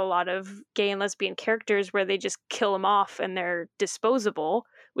happens with a lot of gay and lesbian characters, where they just kill them off and they're disposable,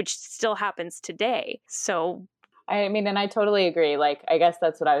 which still happens today. So I mean, and I totally agree. I guess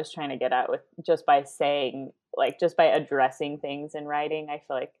that's what I was trying to get at with just by saying, just by addressing things in writing, I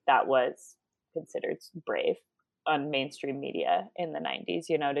feel like that was considered brave on mainstream media in the 90s,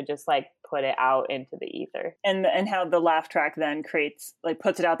 to just put it out into the ether. And how the laugh track then creates,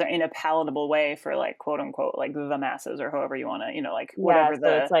 puts it out there in a palatable way for quote unquote, the masses, or however you want to, whatever.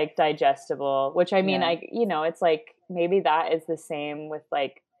 Yeah, so it's digestible, which I mean, yeah. It's maybe that is the same with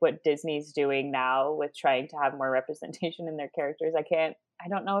what Disney's doing now with trying to have more representation in their characters. I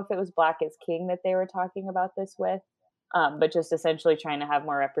don't know if it was Black is King that they were talking about this with, but just essentially trying to have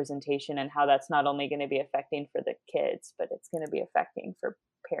more representation, and how that's not only going to be affecting for the kids, but it's going to be affecting for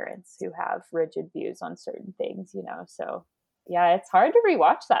parents who have rigid views on certain things, So yeah, it's hard to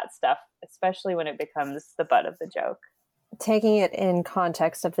rewatch that stuff, especially when it becomes the butt of the joke. Taking it in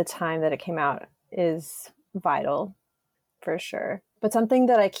context of the time that it came out is vital, for sure. But something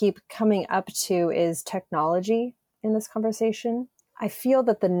that I keep coming up to is technology in this conversation. I feel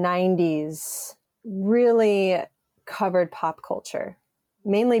that the 90s really covered pop culture,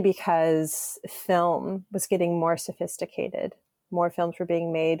 mainly because film was getting more sophisticated. More films were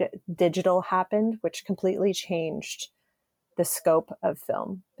being made. Digital happened, which completely changed the scope of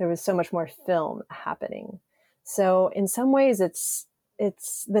film. There was so much more film happening. So in some ways, it's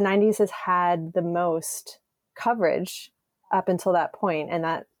the 90s has had the most coverage up until that point, and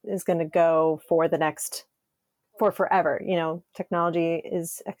that is going to go for forever. Technology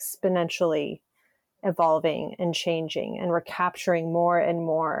is exponentially evolving and changing, and we're capturing more and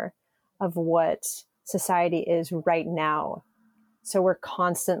more of what society is right now. So we're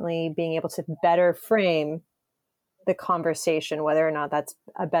constantly being able to better frame the conversation, whether or not that's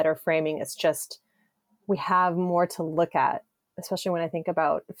a better framing. It's just, we have more to look at, especially when I think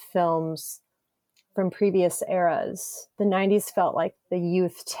about films from previous eras, the 90s felt like the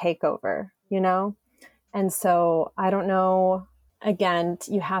youth takeover, you know? And so I don't know, again,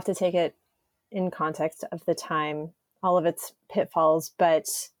 you have to take it in context of the time, all of its pitfalls, but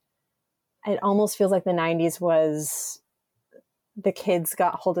it almost feels like the 90s was the kids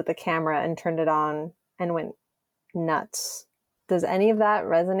got hold of the camera and turned it on and went nuts. Does any of that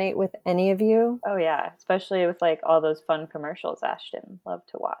resonate with any of you? Oh yeah, especially with like all those fun commercials Ashton loved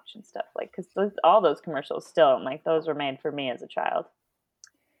to watch and stuff, like because all those commercials still, like those were made for me as a child.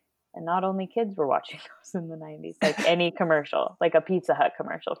 And not only kids were watching those in the 90s, like any commercial, like a Pizza Hut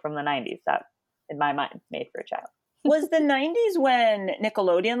commercial from the 90s, that in my mind made for a child. Was the 90s when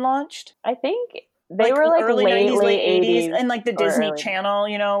Nickelodeon launched? I think they were like early late 90s, late 80s, 80s, and like the Disney early. Channel,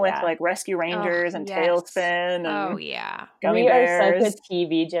 you know, with Yeah. like Rescue Rangers and yes. Tailspin and Oh, yeah. Gummy We Bears. are such a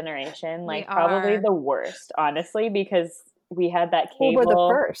TV generation, like We probably are. the worst, honestly, because we had that We cable. were the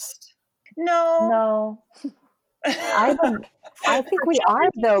first. No. I think we are,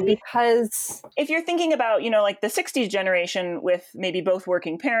 though, because If you're thinking about, you know, like the 60s generation with maybe both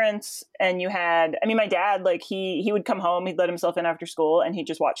working parents, and you had, I mean, my dad, like he would come home, he'd let himself in after school, and he'd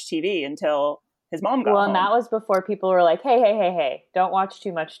just watch TV until his mom got Well, home. and that was before people were like, hey, don't watch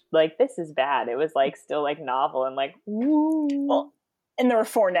too much. Like, this is bad. It was like still like novel and like, woo. Well, and there were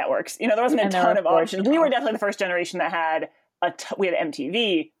 4 networks. You know, there wasn't a And there ton were of 4 options. We were channels. definitely the first generation that had we had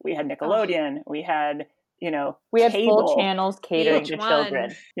MTV, we had Nickelodeon, we had, you know, We had cable. full channels catering to VH1.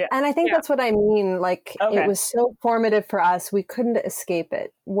 children. and I think Yeah. that's what I mean. Like, Okay. it was so formative for us, we couldn't escape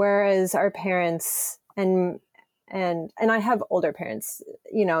it. Whereas our parents and I have older parents,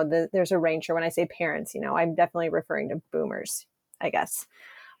 you know, there's a range here. When I say parents, you know, I'm definitely referring to boomers, I guess.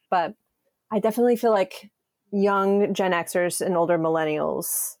 But I definitely feel like young Gen Xers and older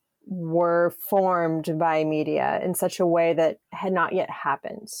millennials were formed by media in such a way that had not yet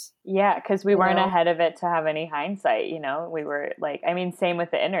happened. Yeah, because we You weren't know? ahead of it to have any hindsight, you know? We were like, I mean, same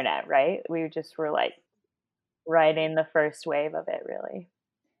with the internet, right? We just were like riding the first wave of it, really.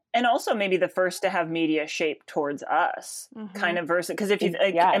 And also maybe the first to have media shaped towards us, Mhm. kind of versus, because if you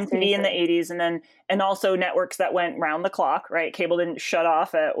like Yeah, MTV in the seriously. 80s, and also networks that went round the clock, right? Cable didn't shut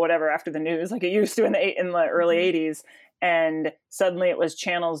off at whatever after the news like it used to in the early 80s, and suddenly it was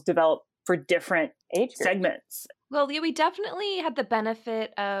channels developed for different Age group. segments. Well, yeah, we definitely had the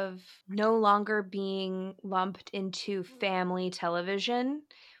benefit of no longer being lumped into family television.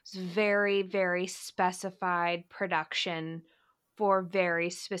 It was very, very specified production for very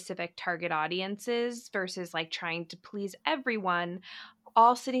specific target audiences versus like trying to please everyone,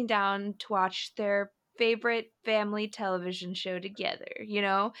 all sitting down to watch their favorite family television show together, you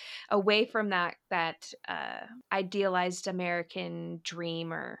know, away from that idealized American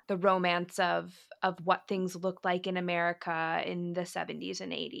dream or the romance of what things looked like in America in the 70s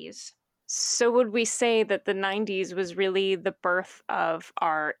and 80s. So would we say that the 90s was really the birth of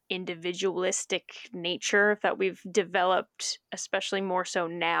our individualistic nature that we've developed, especially more so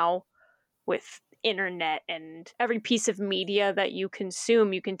now with internet and every piece of media that you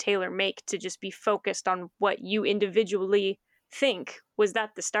consume, you can tailor make to just be focused on what you individually think? Was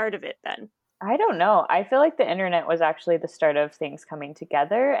that the start of it then? I don't know. I feel like the internet was actually the start of things coming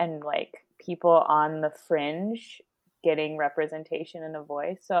together and like people on the fringe getting representation and a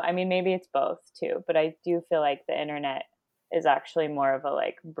voice. So, I mean, maybe it's both too, but I do feel like the internet is actually more of a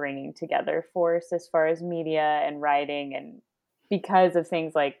like bringing together force as far as media and writing, and because of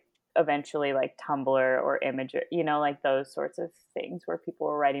things like eventually like Tumblr or Imgur, you know, like those sorts of things where people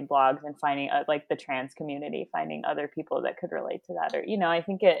were writing blogs and finding like the trans community, finding other people that could relate to that. Or, you know, I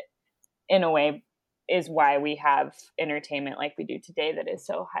think it in a way is why we have entertainment like we do today that is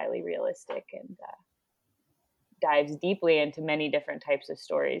so highly realistic and dives deeply into many different types of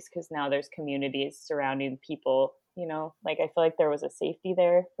stories, because now there's communities surrounding people, you know, like I feel like there was a safety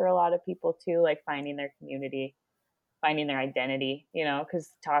there for a lot of people too, like finding their community, finding their identity, you know,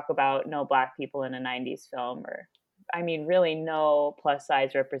 because talk about no Black people in a 90s film, or I mean really no plus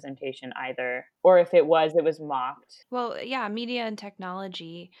size representation either, or if it was mocked. Well, yeah, media and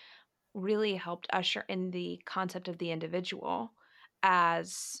technology really helped usher in the concept of the individual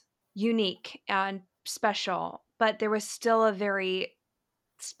as unique and special, but there was still a very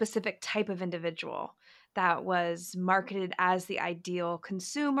specific type of individual that was marketed as the ideal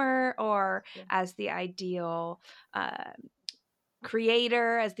consumer or as the ideal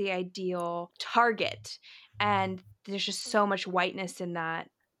creator, as the ideal target. And there's just so much whiteness in that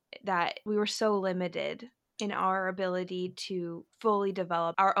we were so limited in our ability to fully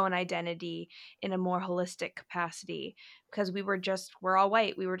develop our own identity in a more holistic capacity, because we're all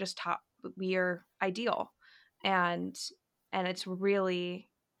white. We were just taught we are ideal. And it's really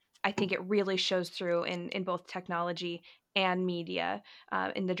I think it really shows through in both technology and media,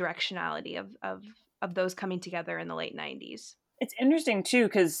 in the directionality of those coming together in the late 90s. It's interesting too,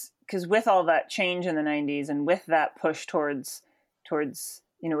 because with all that change in the 90s and with that push towards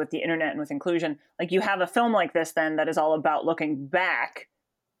with the internet and with inclusion, like, you have a film like this then that is all about looking back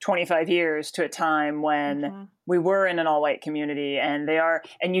 25 years to a time when we were in an all-white community, and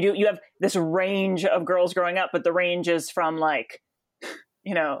you have this range of girls growing up, but the range is from like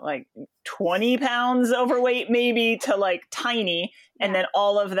 20 pounds overweight maybe to like tiny, and then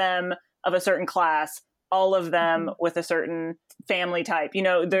all of them of a certain class, all of them with a certain family type.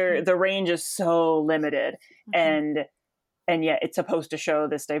 The range is so limited, and yet it's supposed to show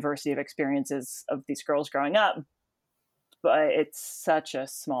this diversity of experiences of these girls growing up, but it's such a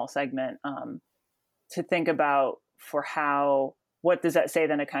small segment to think about for what does that say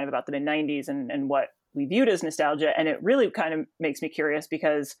then kind of about the mid-90s and what we viewed as nostalgia. And it really kind of makes me curious,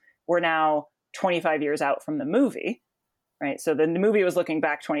 because we're now 25 years out from the movie, right? So the movie was looking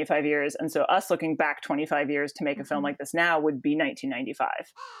back 25 years. And so us looking back 25 years to make a film like this now would be 1995.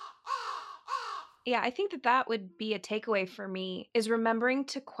 Yeah, I think that would be a takeaway for me, is remembering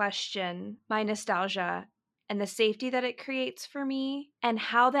to question my nostalgia and the safety that it creates for me, and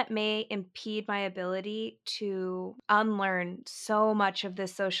how that may impede my ability to unlearn so much of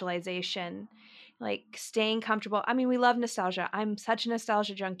this socialization, like staying comfortable. I mean, we love nostalgia. I'm such a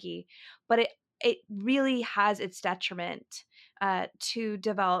nostalgia junkie, but it really has its detriment to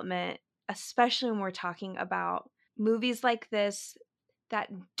development, especially when we're talking about movies like this that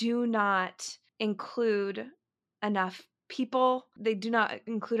do not include enough people. They do not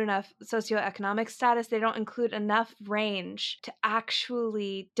include enough socioeconomic status. They don't include enough range to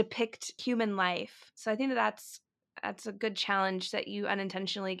actually depict human life. So I think that's a good challenge that you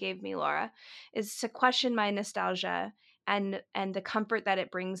unintentionally gave me, Laura, is to question my nostalgia and the comfort that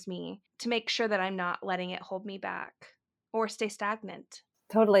it brings me, to make sure that I'm not letting it hold me back or stay stagnant.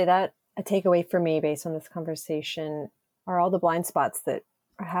 Totally. That a takeaway for me based on this conversation are all the blind spots that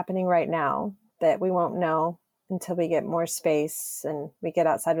are happening right now that we won't know until we get more space and we get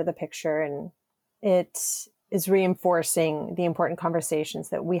outside of the picture. And it is reinforcing the important conversations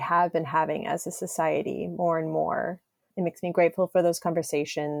that we have been having as a society more and more. It makes me grateful for those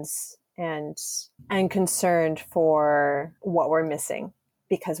conversations and concerned for what we're missing,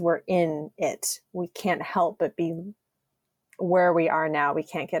 because we're in it. We can't help but be where we are now. We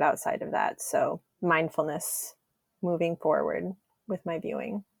can't get outside of that. So mindfulness moving forward with my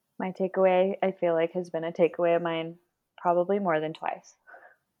viewing. My takeaway, I feel like, has been a takeaway of mine probably more than twice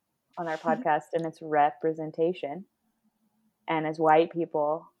on our podcast, and it's representation. And as white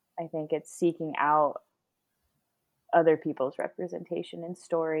people, I think it's seeking out other people's representation in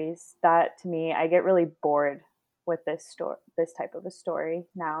stories. That, to me, I get really bored with this type of a story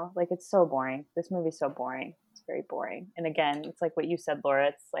now. Like, it's so boring. This movie's so boring. It's very boring. And again, it's like what you said, Laura.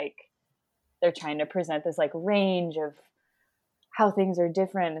 It's like they're trying to present this like range of how things are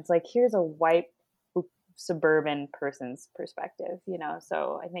different. It's like, here's a white suburban person's perspective,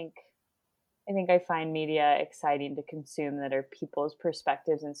 So I think I find media exciting to consume that are people's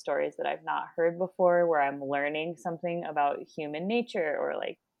perspectives and stories that I've not heard before, where I'm learning something about human nature or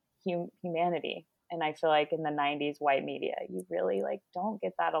like humanity. And I feel like in the 90s white media, you really like don't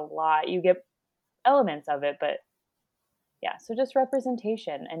get that a lot. You get elements of it, but yeah, so just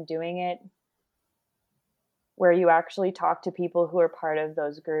representation and doing it where you actually talk to people who are part of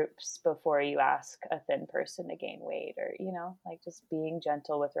those groups before you ask a thin person to gain weight, or, like just being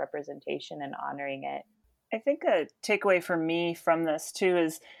gentle with representation and honoring it. I think a takeaway for me from this too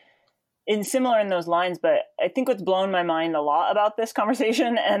is similar in those lines, but I think what's blown my mind a lot about this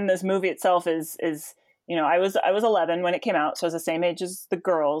conversation and this movie itself is I was 11 when it came out, so I was the same age as the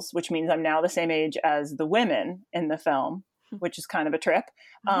girls, which means I'm now the same age as the women in the film, which is kind of a trip.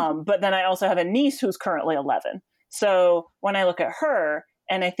 But then I also have a niece who's currently 11. So when I look at her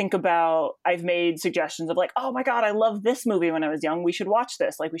and I think about, I've made suggestions of like, oh my God, I love this movie when I was young. We should watch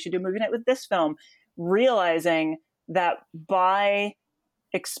this. Like, we should do movie night with this film. Realizing that by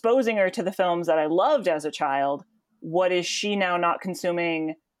exposing her to the films that I loved as a child, what is she now not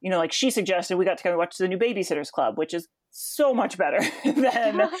consuming? Like she suggested, we got to go watch the new Babysitters Club, which is so much better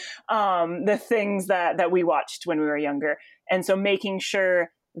than the things that we watched when we were younger. And so making sure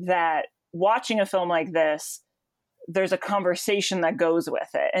that watching a film like this, there's a conversation that goes with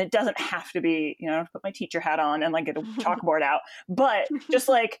it. And it doesn't have to be, I have to put my teacher hat on and like get a chalkboard out, but just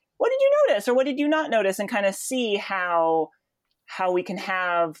like, what did you notice or what did you not notice, and kind of see how we can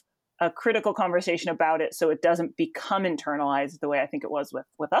have a critical conversation about it so it doesn't become internalized the way I think it was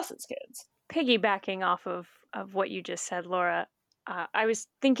with us as kids. Piggybacking off of what you just said, Laura, I was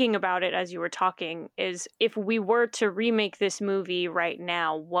thinking about it as you were talking, is if we were to remake this movie right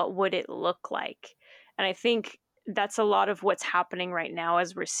now, what would it look like? And I think that's a lot of what's happening right now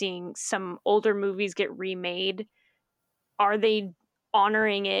as we're seeing some older movies get remade. Are they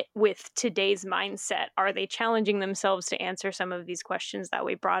honoring it with today's mindset? Are they challenging themselves to answer some of these questions that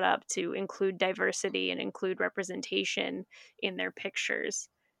we brought up, to include diversity and include representation in their pictures?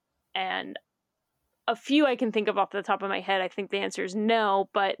 And a few I can think of off the top of my head, I think the answer is no,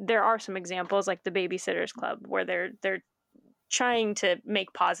 but there are some examples like the Babysitters Club where they're trying to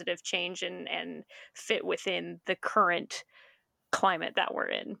make positive change and fit within the current climate that we're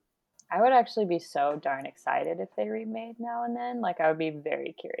in. I would actually be so darn excited if they remade Now and Then. Like, I would be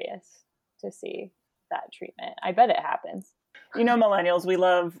very curious to see that treatment. I bet it happens. You know, millennials, we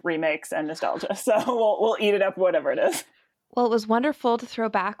love remakes and nostalgia, so we'll eat it up, whatever it is. Well, it was wonderful to throw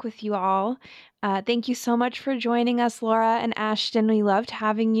back with you all. Thank you so much for joining us, Laura and Ashton. We loved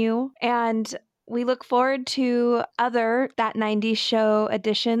having you. And we look forward to other That 90s Show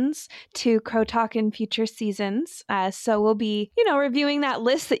additions to Crow Talk in future seasons. So we'll be, reviewing that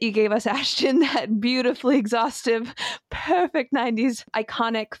list that you gave us, Ashton, that beautifully exhaustive, perfect 90s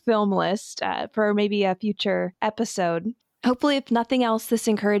iconic film list for maybe a future episode. Hopefully, if nothing else, this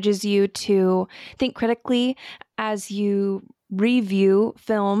encourages you to think critically as you review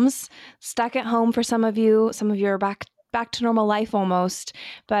films. Stuck at home for some of you are back to normal life almost.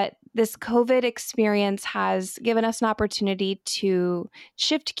 But this COVID experience has given us an opportunity to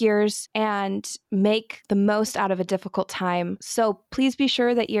shift gears and make the most out of a difficult time. So please be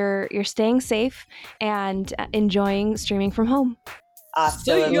sure that you're staying safe and enjoying streaming from home.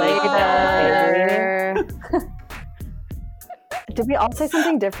 See you later. Did we all say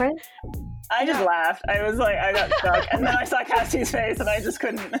something different? I just laughed. I was like, I got stuck. And then I saw Cassie's face and I just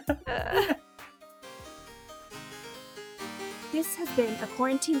couldn't. This has been a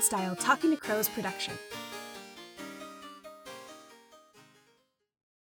Quarantine Style Talking to Crows production.